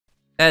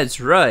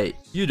That's right,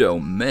 you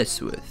don't mess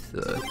with,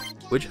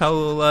 which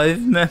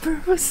Hololive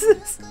member was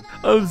this?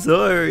 I'm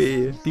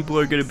sorry. People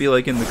are gonna be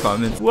like in the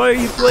comments, why are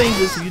you playing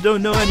this if you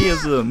don't know any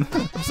of them?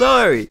 I'm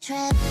sorry.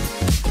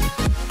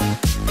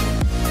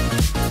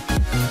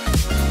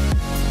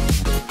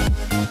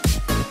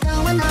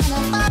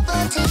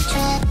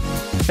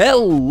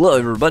 Hello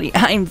everybody,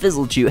 I'm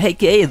Fizzlechu,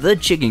 aka the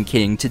Chimken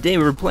King. Today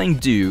we're playing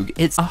Doog.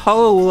 It's a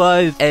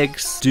Hololive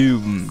X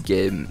Doom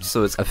game,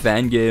 so it's a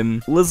fan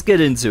game. Let's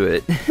get into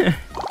it.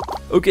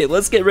 Okay,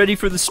 let's get ready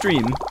for the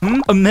stream.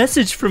 A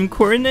message from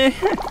Korone?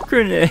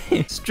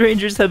 Korone,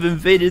 strangers have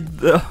invaded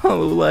the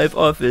Hololive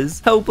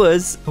office. Help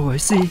us. Oh, I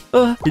see.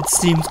 It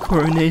seems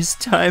Korone's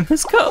time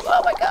has come.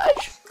 Oh my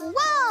gosh.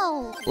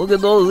 Whoa! Look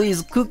at all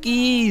these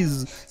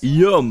cookies.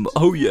 Yum.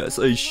 Oh yes,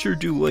 I sure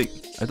do like.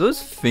 Are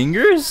those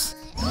fingers?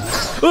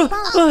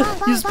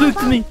 You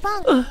spooked me.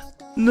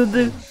 No,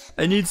 dude.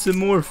 I need some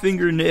more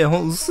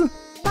fingernails.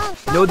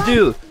 No,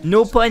 do.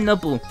 No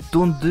pineapple.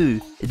 Don't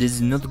do. It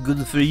is not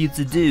good for you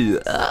to do.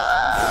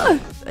 I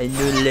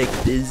don't like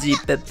the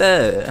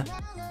pepper.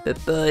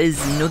 Pepper is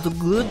not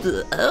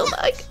good. Oh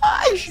my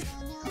gosh.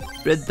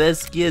 Red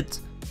basket.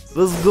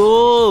 Let's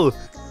go.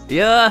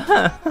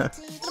 Yeah.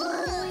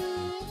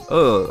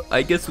 Oh,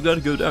 I guess we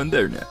gotta go down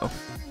there now.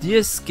 The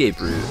escape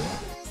route.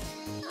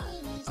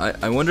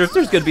 I wonder if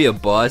there's gonna be a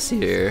boss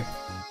here.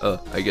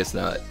 Oh, I guess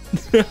not.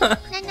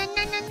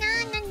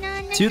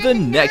 To the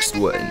next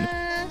one.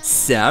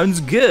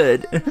 Sounds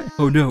good.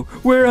 Oh no,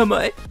 where am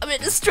I? I'm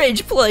in a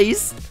strange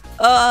place.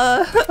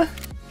 I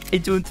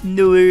don't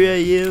know where I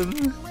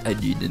am. I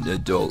need an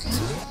adult.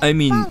 I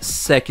mean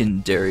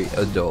secondary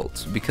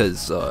adult,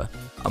 because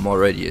I'm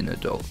already an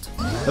adult.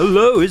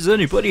 Hello, is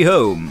anybody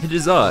home? It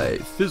is I,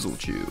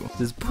 Fizzlechu.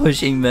 This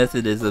pushing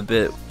method is a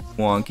bit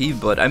wonky,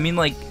 but I mean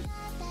like,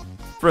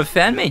 for a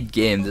fan-made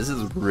game, this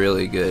is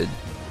really good.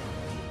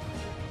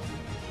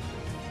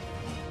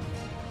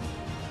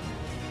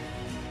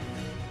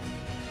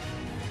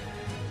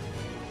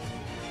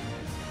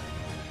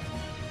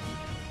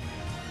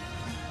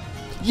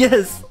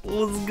 Yes!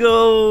 Let's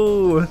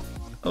go!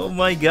 Oh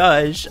my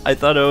gosh, I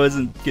thought I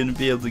wasn't gonna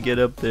be able to get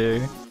up there.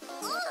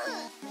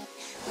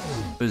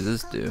 What does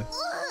this do?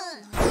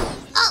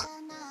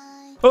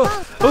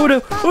 Oh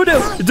no! Oh no!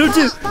 Don't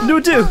do!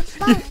 Don't do!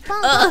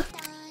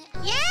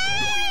 Yay!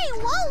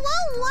 Whoa,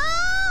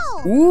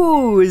 whoa, whoa!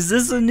 Ooh, is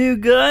this a new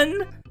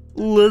gun?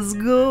 Let's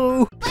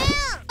go!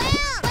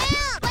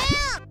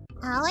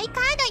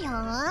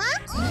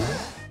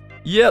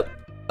 Yep.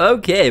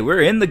 Okay,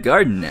 we're in the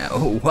garden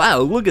now.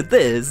 Wow, look at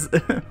this.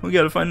 We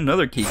gotta find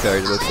another key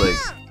card, it looks like.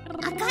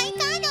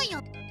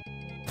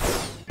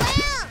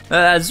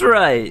 That's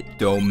right.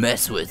 Don't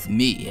mess with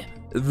me.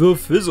 The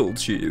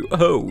Fizzlechu.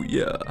 Oh,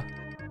 yeah.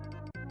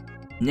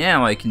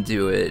 Now I can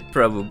do it.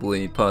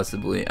 Probably,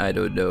 possibly, I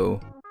don't know.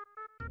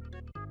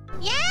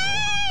 Yay!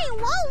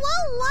 Whoa,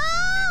 whoa,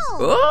 whoa!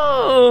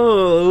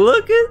 Oh,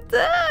 look at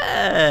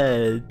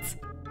that!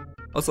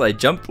 Also, I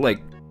jumped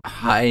like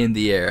high in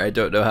the air. I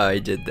don't know how I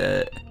did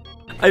that.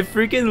 I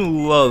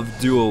freaking love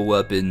dual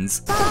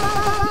weapons.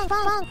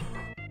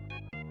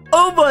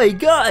 Oh my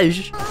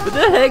gosh! What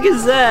the heck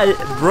is that?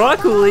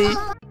 Broccoli!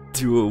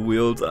 Dual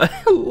wield. I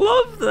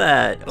love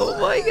that! Oh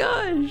my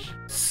gosh!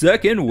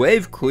 Second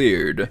wave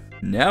cleared.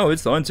 Now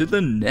it's on to the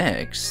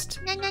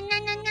next.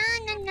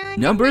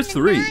 Number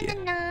 3.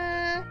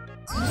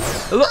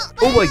 Hello?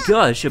 Oh my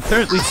gosh,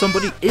 apparently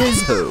somebody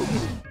is home.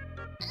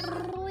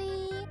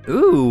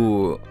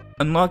 Ooh,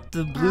 unlock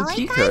the blue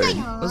keycard.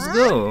 Let's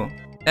go.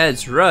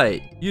 That's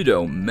right, you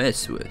don't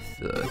mess with,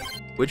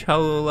 which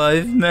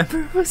Hololive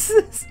member was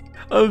this?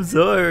 I'm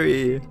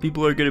sorry.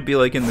 People are gonna be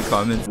like in the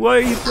comments, why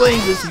are you playing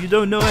this if you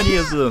don't know any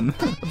of them?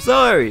 I'm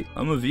sorry.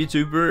 I'm a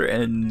Vtuber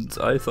and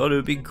I thought it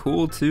would be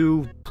cool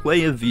to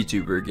play a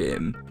Vtuber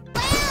game.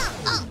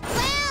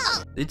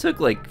 They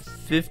took like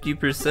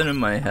 50% of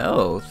my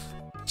health.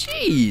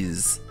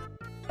 Jeez.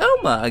 Oh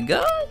my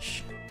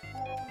gosh.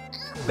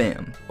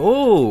 Bam.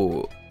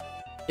 Oh,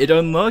 it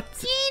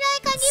unlocked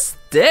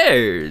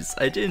stairs.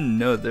 I didn't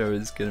know there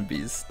was gonna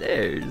be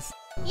stairs.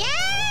 Yay!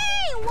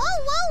 Whoa,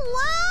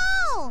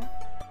 whoa, whoa!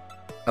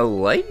 A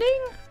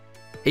lightning?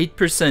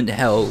 8%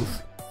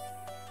 health.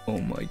 Oh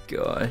my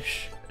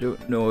gosh. I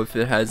don't know if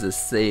it has a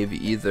save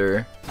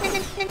either.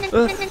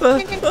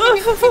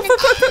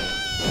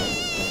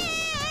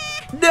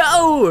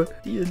 No!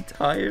 The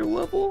entire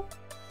level?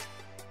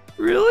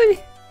 Really?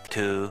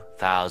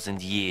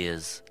 2,000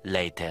 years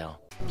later.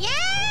 Yay!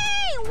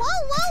 Whoa,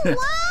 whoa,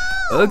 whoa!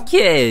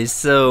 Okay,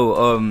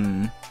 so,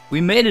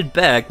 we made it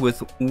back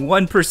with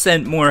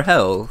 1% more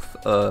health.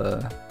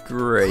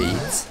 Great.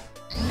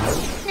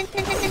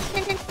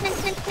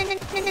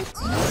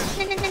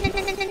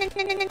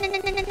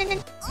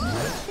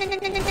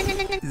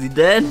 Is he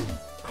dead?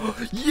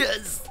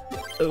 Yes!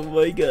 Oh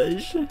my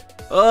gosh.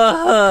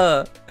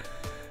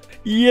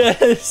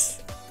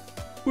 Yes!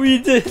 We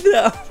did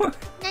that one!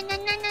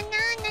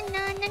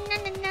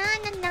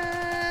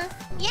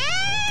 Yay!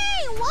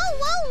 Whoa,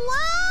 whoa,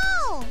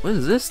 whoa! What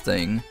is this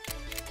thing?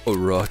 A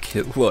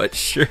rocket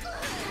launcher.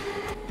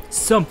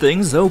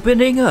 Something's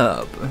opening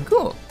up.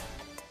 Cool.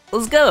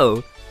 Let's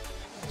go.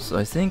 So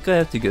I think I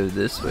have to go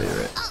this way,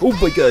 right? Oh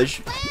my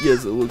gosh.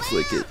 Yes, it looks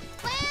like it.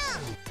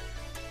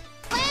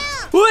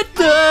 What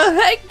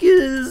the heck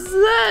is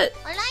that?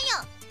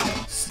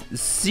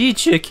 Sea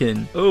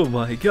chicken. Oh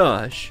my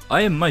gosh.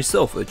 I am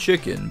myself a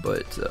chicken,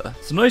 but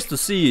it's nice to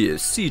see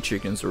sea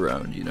chickens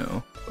around, you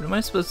know. What am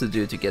I supposed to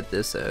do to get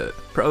this out?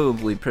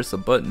 Probably press a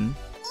button.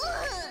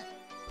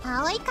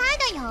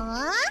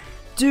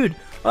 Dude,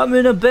 I'm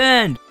in a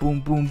band. Boom,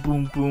 boom,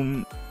 boom,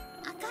 boom.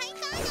 Oh my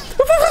gosh,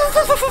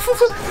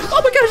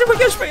 oh my gosh, oh my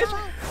gosh.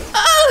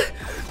 Ah!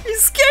 You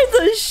scared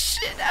the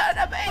shit out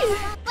of me.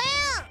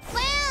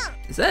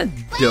 Is that a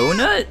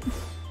donut?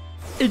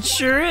 It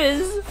sure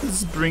is.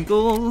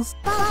 Sprinkles.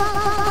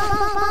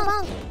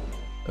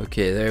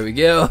 Okay, there we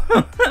go.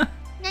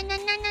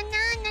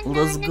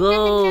 Let's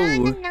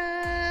go.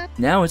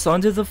 Now it's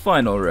on to the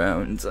final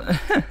round.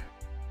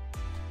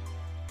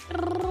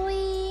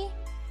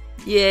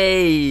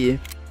 Yay.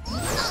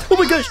 Oh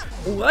my gosh.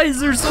 Why is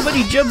there so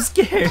many jump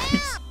scares?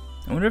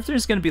 I wonder if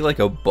there's gonna be like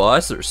a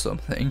boss or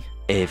something.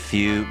 A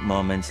few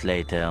moments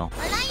later.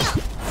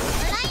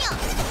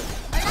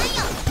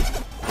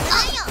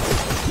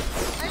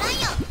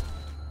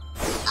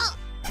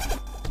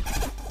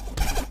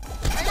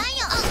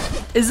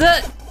 Is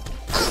that...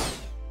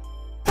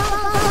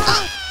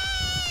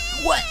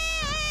 What?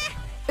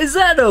 Is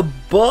that a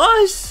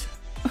boss?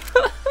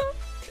 I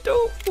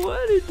don't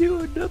want to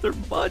do another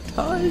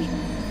montage.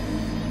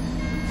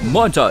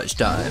 Montage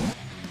time.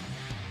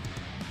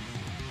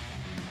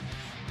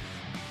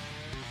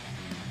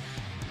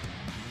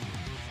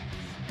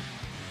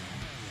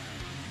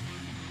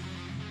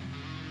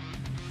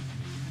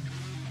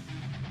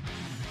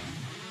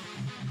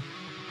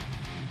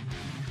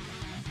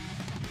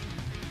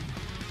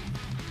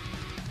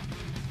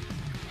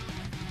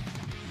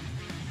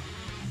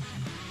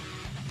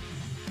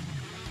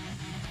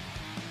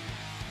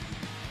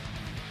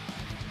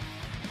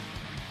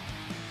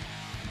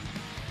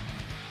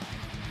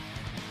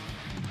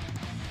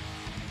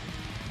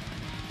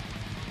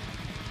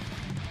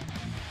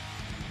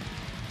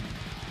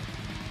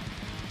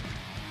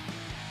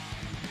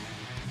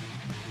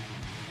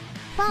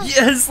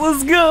 Yes,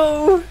 let's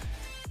go!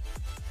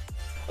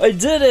 I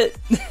did it!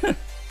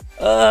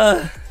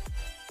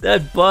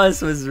 That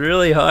boss was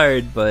really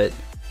hard, but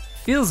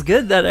feels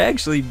good that I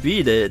actually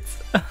beat it.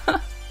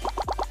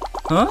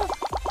 Huh?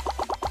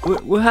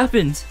 What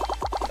happened?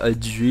 A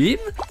dream?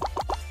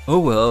 Oh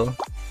well.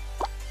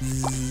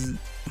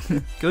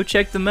 Go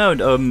check them out.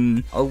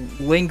 I'll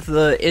link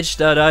the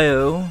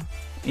itch.io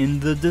in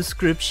the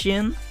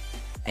description.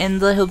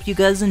 And I hope you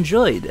guys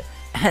enjoyed.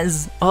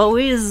 As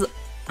always,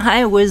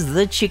 I was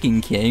the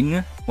Chicken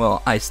King.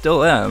 Well, I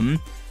still am.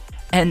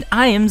 And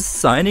I am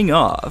signing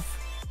off.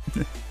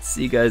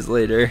 See you guys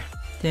later.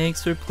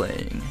 Thanks for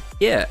playing.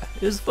 Yeah,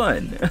 it was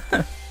fun.